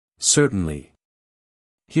Certainly.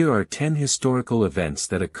 Here are 10 historical events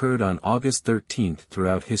that occurred on August 13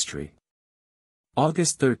 throughout history.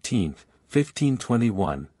 August 13,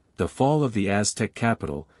 1521, the fall of the Aztec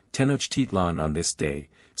capital, Tenochtitlan. On this day,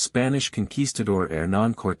 Spanish conquistador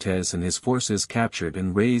Hernán Cortés and his forces captured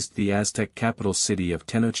and razed the Aztec capital city of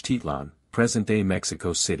Tenochtitlan, present-day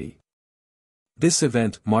Mexico City. This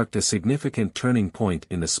event marked a significant turning point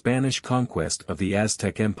in the Spanish conquest of the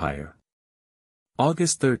Aztec Empire.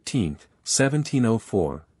 August 13,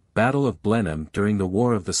 1704, Battle of Blenheim. During the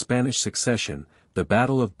War of the Spanish Succession, the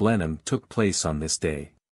Battle of Blenheim took place on this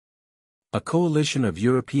day. A coalition of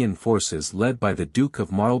European forces led by the Duke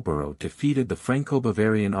of Marlborough defeated the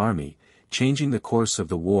Franco-Bavarian army, changing the course of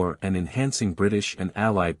the war and enhancing British and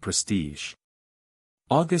Allied prestige.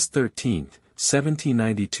 August 13,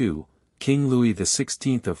 1792, King Louis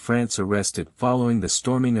XVI of France arrested. Following the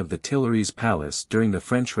storming of the Tuileries Palace during the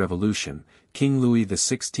French Revolution, King Louis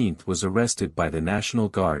XVI was arrested by the National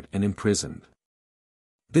Guard and imprisoned.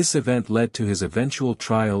 This event led to his eventual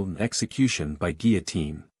trial and execution by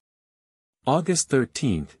guillotine. August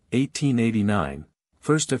 13, 1889,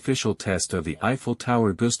 first official test of the Eiffel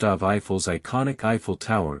Tower. Gustave Eiffel's iconic Eiffel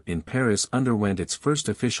Tower in Paris underwent its first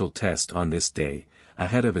official test on this day,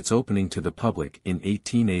 ahead of its opening to the public in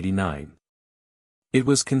 1889. It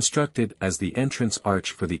was constructed as the entrance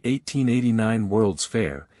arch for the 1889 World's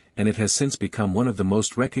Fair, and it has since become one of the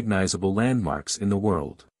most recognizable landmarks in the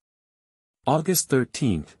world. August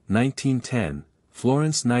 13, 1910,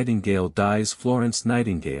 Florence Nightingale dies. Florence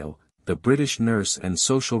Nightingale, the British nurse and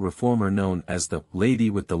social reformer known as the Lady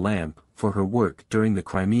with the Lamp for her work during the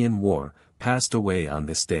Crimean War, passed away on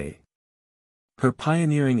this day. Her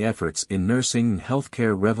pioneering efforts in nursing and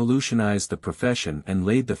healthcare revolutionized the profession and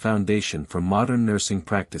laid the foundation for modern nursing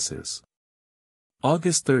practices.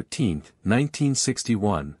 August 13,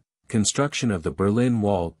 1961, construction of the Berlin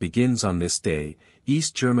Wall begins on this day.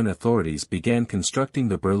 East German authorities began constructing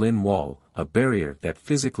the Berlin Wall, a barrier that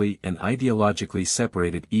physically and ideologically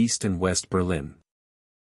separated East and West Berlin.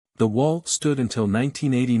 The wall stood until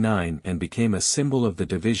 1989 and became a symbol of the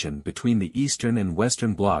division between the Eastern and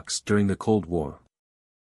Western blocs during the Cold War.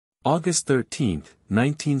 August 13,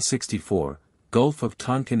 1964, Gulf of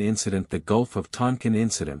Tonkin Incident. The Gulf of Tonkin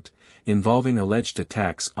Incident, involving alleged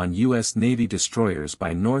attacks on U.S. Navy destroyers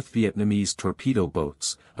by North Vietnamese torpedo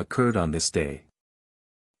boats, occurred on this day.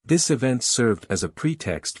 This event served as a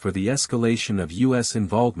pretext for the escalation of U.S.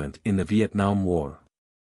 involvement in the Vietnam War.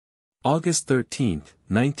 August 13,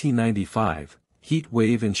 1995, heat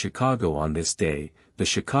wave in Chicago. On this day, the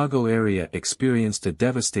Chicago area experienced a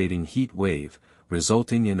devastating heat wave,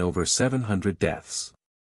 resulting in over 700 deaths.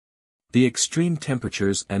 The extreme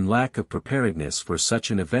temperatures and lack of preparedness for such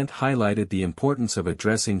an event highlighted the importance of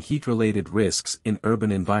addressing heat-related risks in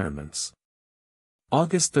urban environments.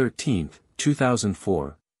 August 13,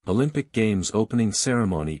 2004, Olympic Games opening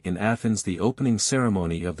ceremony in Athens. The opening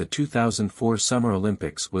ceremony of the 2004 Summer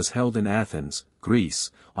Olympics was held in Athens, Greece,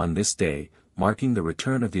 on this day, marking the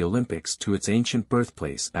return of the Olympics to its ancient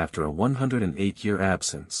birthplace after a 108-year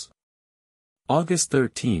absence. August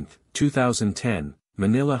 13, 2010,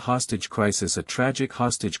 Manila hostage crisis. A tragic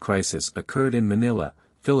hostage crisis occurred in Manila,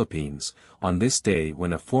 Philippines, on this day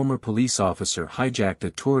when a former police officer hijacked a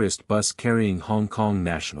tourist bus carrying Hong Kong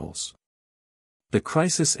nationals. The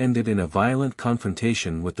crisis ended in a violent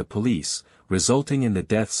confrontation with the police, resulting in the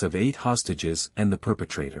deaths of 8 hostages and the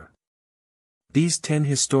perpetrator. These 10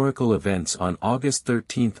 historical events on August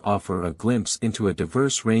 13 offer a glimpse into a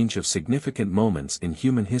diverse range of significant moments in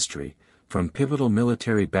human history, from pivotal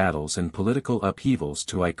military battles and political upheavals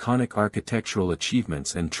to iconic architectural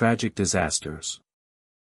achievements and tragic disasters.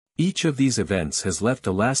 Each of these events has left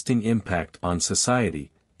a lasting impact on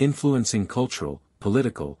society, influencing cultural,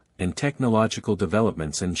 political, and technological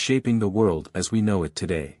developments and shaping the world as we know it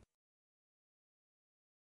today.